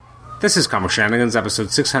This is Comic Shenanigans, episode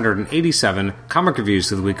 687, comic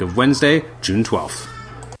reviews of the week of Wednesday, June 12th.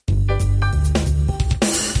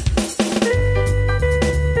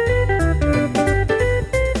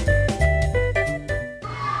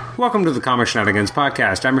 Welcome to the Comic Shenanigans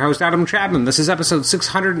podcast. I'm your host, Adam Chapman. This is episode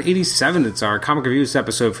 687. It's our comic reviews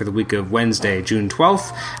episode for the week of Wednesday, June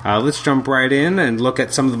 12th. Let's jump right in and look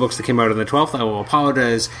at some of the books that came out on the 12th. I will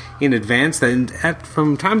apologize in advance that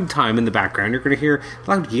from time to time in the background, you're going to hear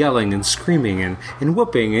loud yelling and screaming and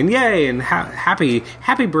whooping and yay and happy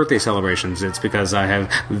birthday celebrations. It's because I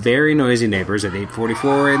have very noisy neighbors at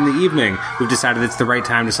 8:44 in the evening who've decided it's the right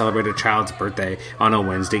time to celebrate a child's birthday on a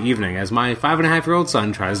Wednesday evening as my 5.5-year-old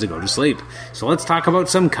son tries to go to sleep. So let's talk about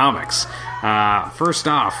some comics. First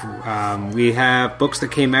off, we have books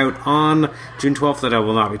that came out on June 12th that I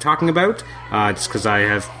will not be talking about, just because I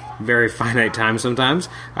have very finite time sometimes.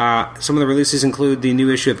 Some of the releases include the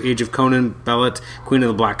new issue of Age of Conan, Bellet, Queen of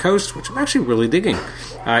the Black Coast, which I'm actually really digging.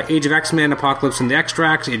 Age of X-Men, Apocalypse and the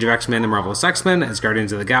Extract, Age of X-Men, The Marvelous X-Men, as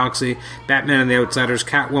Guardians of the Galaxy, Batman and the Outsiders,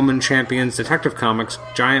 Catwoman, Champions, Detective Comics,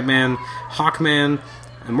 Giant Man, Hawkman,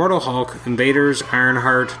 Immortal Hulk, Invaders,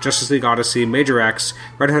 Ironheart, Justice League Odyssey, Major X,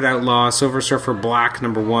 Red Hood Outlaw, Silver Surfer Black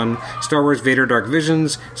 #1, Star Wars Vader Dark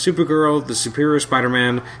Visions, Supergirl, The Superior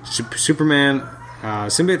Spider-Man, Superman,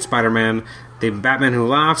 Symbiote Spider-Man, The Batman Who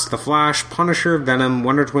Laughs, The Flash, Punisher, Venom,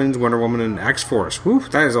 Wonder Twins, Wonder Woman, and X-Force. Whew,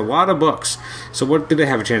 that is a lot of books. So what did I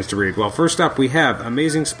have a chance to read? Well, first up we have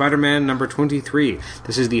Amazing Spider-Man #23.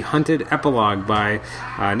 This is the Hunted Epilogue by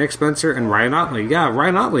Nick Spencer and Ryan Ottley. Yeah,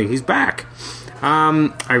 Ryan Ottley, he's back.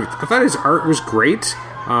 I thought his art was great.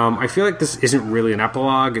 I feel like this isn't really an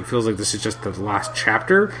epilogue. It feels like this is just the last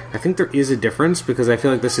chapter. I think there is a difference because I feel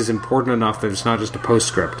like this is important enough that it's not just a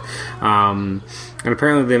postscript. And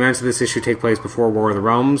apparently the events of this issue take place before War of the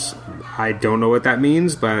Realms. I don't know what that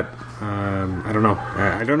means, but I don't know.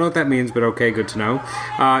 I don't know what that means, but okay, good to know.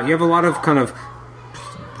 You have a lot of kind of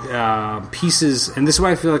pieces, and this is why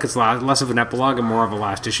I feel like it's less of an epilogue and more of a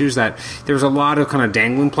last issue, is that there's a lot of kind of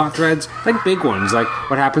dangling plot threads, like big ones, like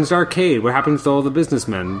what happens to Arcade, what happens to all the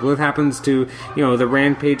businessmen, what happens to, the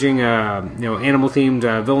rampaging,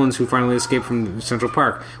 animal-themed villains who finally escape from Central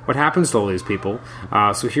Park, what happens to all these people.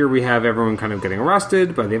 So here we have everyone kind of getting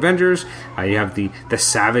arrested by the Avengers. You have the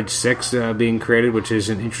Savage Six being created, which is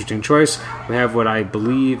an interesting choice. We have what I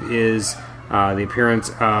believe is the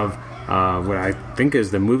appearance of what I think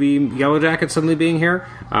is the movie Yellow Jacket suddenly being here.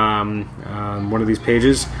 One of these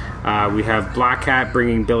pages. We have Black Cat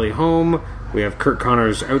bringing Billy home. We have Kurt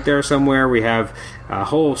Connors out there somewhere. We have a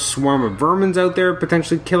whole swarm of vermins out there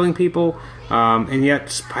potentially killing people. And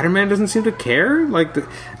yet Spider-Man doesn't seem to care.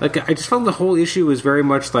 I just felt the whole issue was very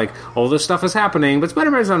much like all this stuff is happening, but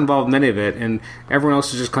Spider-Man's not involved in any of it, and everyone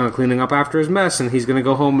else is just kind of cleaning up after his mess, and he's going to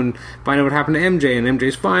go home and find out what happened to MJ, and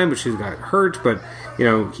MJ's fine, but she's got hurt, but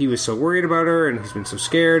he was so worried about her, and he's been so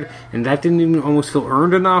scared, and that didn't even almost feel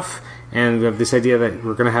earned enough. And we have this idea that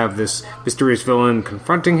we're going to have this mysterious villain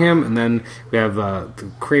confronting him, and then we have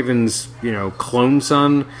Kraven's, clone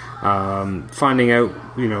son finding out,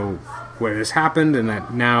 what has happened, and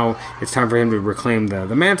that now it's time for him to reclaim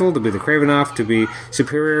the mantle, to be the Kravenoff, to be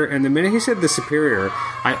superior. And the minute he said the superior,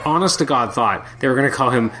 I honest to God thought they were going to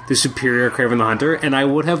call him the superior Kraven the Hunter, and I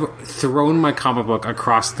would have thrown my comic book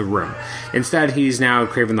across the room. Instead, he's now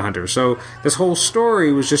Kraven the Hunter. So this whole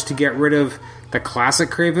story was just to get rid of the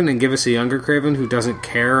classic Kraven and give us a younger Kraven who doesn't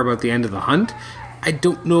care about the end of the hunt. I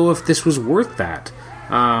don't know if this was worth that.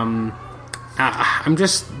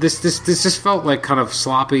 This just felt like kind of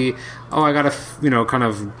sloppy. Oh, I gotta, kind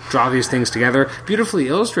of draw these things together. Beautifully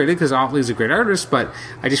illustrated, because Otley's a great artist, but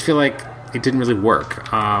I just feel like it didn't really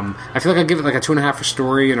work. I feel like I'd give it like a 2.5 for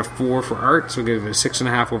story and a 4 for art, so I'd give it a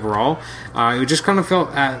 6.5 overall. It just kind of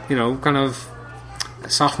felt, kind of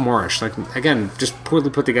sophomorish. Like, again, just poorly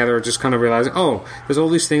put together, just kind of realizing, oh, there's all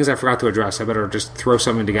these things I forgot to address. I better just throw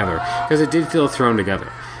something together. Because it did feel thrown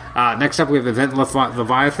together. Next up, we have Event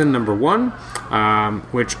Leviathan #1,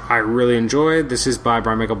 which I really enjoyed. This is by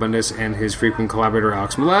Brian Michael Bendis and his frequent collaborator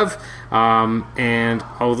Alex Maleev. And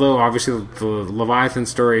although obviously the Leviathan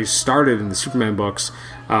story started in the Superman books,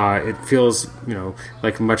 it feels,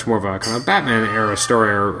 like much more of a kind of Batman era story,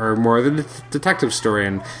 or more of the detective story,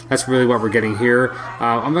 and that's really what we're getting here.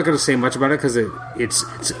 I'm not going to say much about it because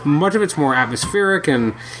it's much of it's more atmospheric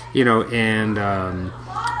and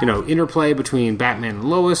interplay between Batman and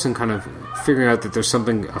Lois, and kind of figuring out that there's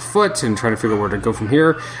something afoot and trying to figure out where to go from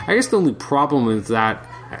here. I guess the only problem is that,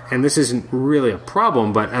 and this isn't really a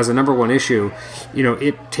problem, but as a #1 issue,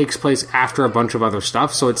 it takes place after a bunch of other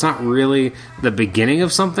stuff, so it's not really the beginning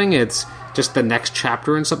of something. It's just the next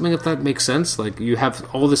chapter in something, if that makes sense. Like, you have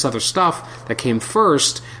all this other stuff that came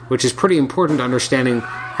first, which is pretty important to understanding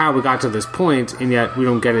how we got to this point, and yet we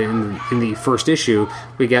don't get it in the first issue.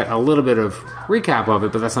 We get a little bit of recap of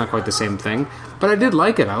it, but that's not quite the same thing. But I did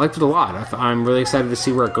like it. I liked it a lot. I'm really excited to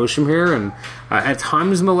see where it goes from here, and at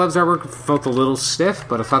times Milev's artwork felt a little stiff,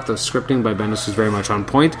 but I thought the scripting by Bendis was very much on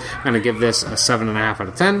point. I'm going to give this a 7.5 out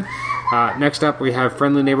of 10. Next up, we have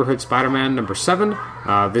Friendly Neighborhood Spider-Man number 7.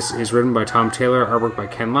 This is written by Tom Taylor, artwork by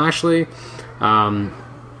Ken Lashley.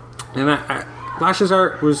 Lashley's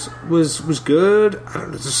art was good. I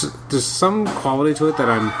don't know, there's some quality to it that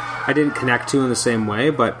I didn't connect to in the same way,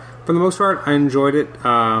 but for the most part, I enjoyed it.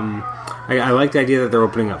 I like the idea that they're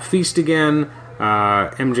opening up Feast again.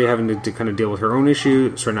 MJ having to kind of deal with her own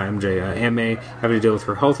issues. Sorry, not MJ. Aunt May having to deal with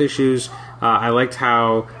her health issues. I liked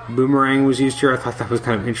how Boomerang was used here. I thought that was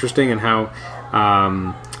kind of interesting, and how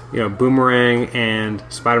Boomerang and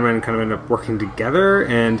Spider-Man kind of end up working together,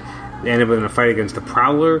 and they end up in a fight against the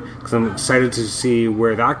Prowler, because I'm excited to see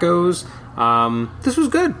where that goes. This was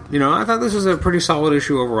good. I thought this was a pretty solid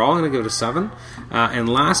issue overall. I'm going to give it a 7. And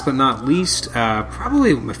last but not least,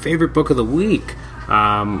 probably my favorite book of the week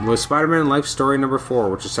was Spider-Man Life Story number 4,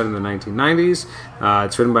 which is set in the 1990s.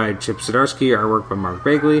 It's written by Chip Zdarsky, artwork by Mark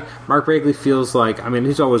Bagley. Mark Bagley feels like,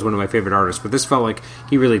 he's always one of my favorite artists, but this felt like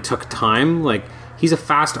he really took time. Like, he's a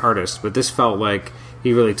fast artist, but this felt like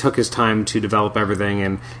he really took his time to develop everything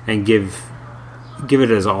and give it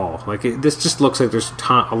his all. Like, this just looks like there's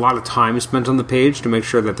a lot of time spent on the page to make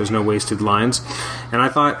sure that there's no wasted lines. And I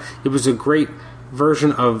thought it was a great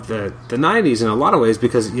version of the 90s in a lot of ways,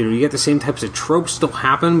 because you get the same types of tropes still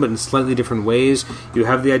happen, but in slightly different ways. You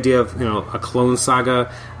have the idea of a clone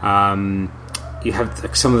saga. You have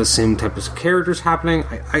like some of the same types of characters happening.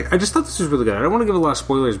 I just thought this was really good. I don't want to give a lot of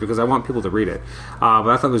spoilers because I want people to read it. But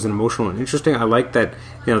I thought it was emotional and interesting. I like that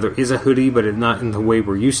there is a hoodie, but it's not in the way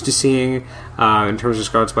we're used to seeing in terms of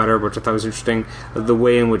Scarlet Spider, which I thought was interesting. The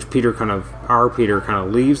way in which Peter kind of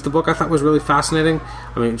leaves the book, I thought was really fascinating.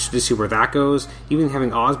 I'm interested to see where that goes. Even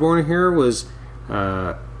having Osborn here was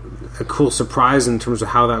a cool surprise in terms of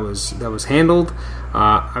how that was handled.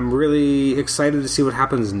 I'm really excited to see what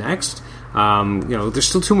happens next. There's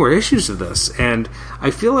still 2 more issues of this, and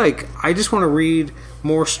I feel like I just want to read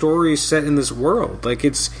more stories set in this world. Like,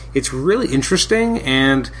 it's really interesting,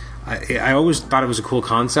 and I always thought it was a cool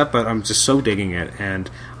concept, but I'm just so digging it, and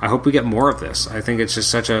I hope we get more of this. I think it's just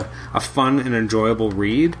such a fun and enjoyable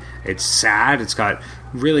read. It's sad. It's got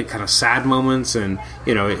really kind of sad moments, and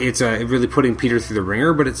it's really putting Peter through the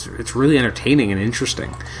ringer, but it's really entertaining and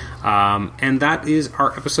interesting. And that is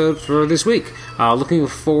our episode for this week. Looking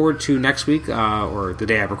forward to next week, or the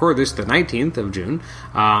day I record this, the 19th of June.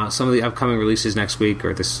 Some of the upcoming releases next week,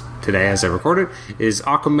 or today as I record it, is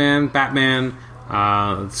Aquaman, Batman,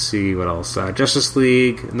 let's see what else, Justice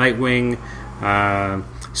League, Nightwing,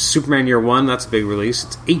 Superman Year One. That's a big release.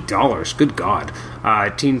 It's $8. Good God.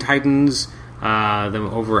 Teen Titans. Then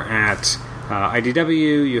over at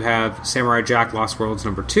IDW, you have Samurai Jack Lost Worlds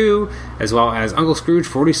number 2, as well as Uncle Scrooge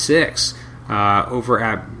 46. Over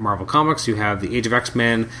at Marvel Comics, you have the Age of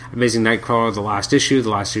X-Men, Amazing Nightcrawler, the last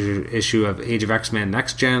issue of Age of X-Men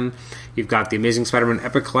Next Gen. You've got the Amazing Spider-Man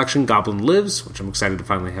Epic Collection, Goblin Lives, which I'm excited to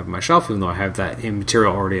finally have on my shelf, even though I have that in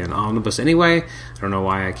material already in Omnibus anyway. I don't know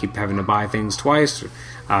why I keep having to buy things twice.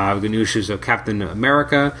 The new issues of Captain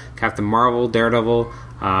America, Captain Marvel, Daredevil.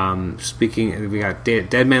 We got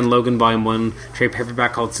Dead Man Logan Volume 1 trade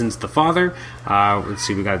paperback called Since the Father. Let's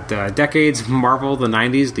see, we got Decades, Marvel, the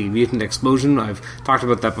 90s, the Mutant Explosion. I've talked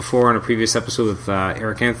about that before on a previous episode with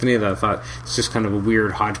Eric Anthony, that I thought it's just kind of a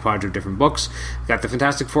weird hodgepodge of different books. We got the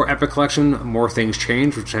Fantastic Four Epic Collection, More Things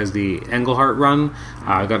Change, which has the Englehart run.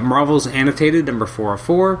 We got Marvel's Annotated, number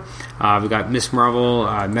 404. We got Miss Marvel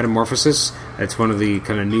Metamorphosis. It's one of the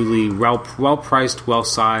kind of newly well-priced,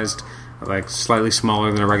 well-sized, like slightly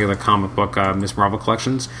smaller than a regular comic book Miss Marvel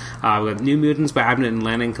collections. We got New Mutants by Abnett and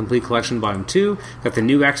Lanning Complete Collection Volume 2. We got the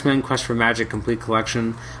New X-Men Quest for Magic Complete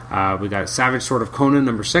Collection. We got Savage Sword of Conan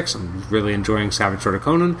number 6. I'm really enjoying Savage Sword of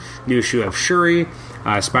Conan. New issue of Shuri.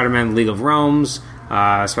 Spider-Man League of Realms.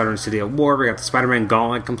 Spider-Man City of War. We got the Spider-Man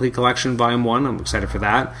Gauntlet Complete Collection Volume 1. I'm excited for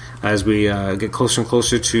that as we get closer and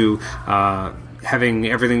closer to having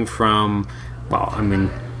everything from,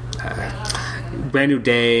 Brand New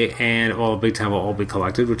Day and Big Time will all be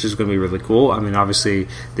collected, which is going to be really cool. I mean, obviously,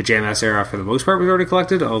 the JMS era, for the most part, was already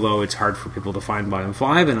collected, although it's hard for people to find Volume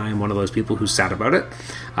 5, and I am one of those people who's sad about it.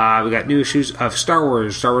 We got new issues of Star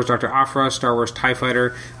Wars Dr. Aphra, Star Wars TIE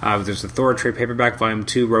Fighter, there's the Thor trade paperback, Volume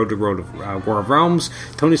 2, Road of War of Realms,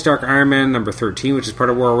 Tony Stark Iron Man number 13, which is part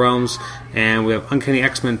of War of Realms, and we have Uncanny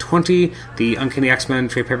X-Men 20, the Uncanny X-Men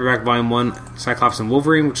trade paperback, Volume 1, Cyclops and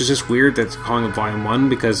Wolverine, which is just weird that's calling it Volume 1,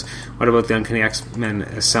 because what about the Uncanny X-Men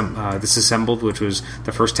Disassembled, which was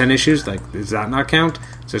the first 10 issues? Like, does that not count?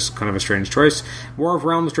 It's just kind of a strange choice. War of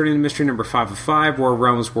Realms, Journey into Mystery number 5 of 5, War of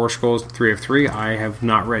Realms, War Scrolls 3 of 3. I have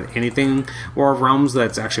not read anything War of Realms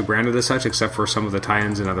that's actually branded as such, except for some of the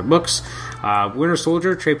tie-ins in other books. Winter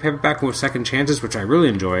Soldier, trade paperback with Second Chances, which I really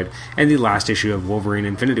enjoyed, and the last issue of Wolverine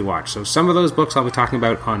Infinity Watch. So some of those books I'll be talking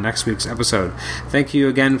about on next week's episode. Thank you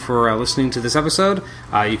again for listening to this episode.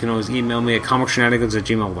 You can always email me at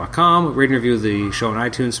comicshenanigans@gmail.com, rate and review the show on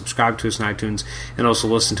iTunes, subscribe to us on iTunes, and also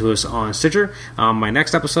listen to us on Stitcher. My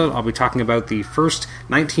next episode, I'll be talking about the first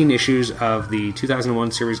 19 issues of the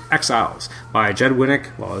 2001 series Exiles by Jed Winnick.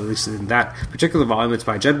 Well, at least in that particular volume, it's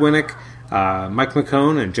by Jed Winnick, Mike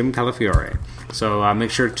McCone, and Jim Calafiore. So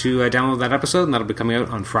make sure to download that episode, and that'll be coming out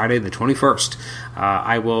on Friday the 21st.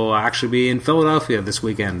 I will actually be in Philadelphia this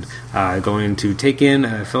weekend, going to take in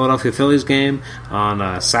a Philadelphia Phillies game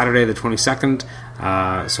on Saturday the 22nd.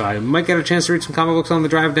 So I might get a chance to read some comic books on the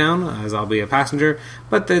drive down, as I'll be a passenger,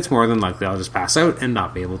 but it's more than likely I'll just pass out and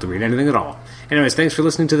not be able to read anything at all. Anyways, thanks for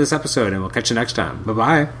listening to this episode, and we'll catch you next time.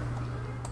 Bye-bye.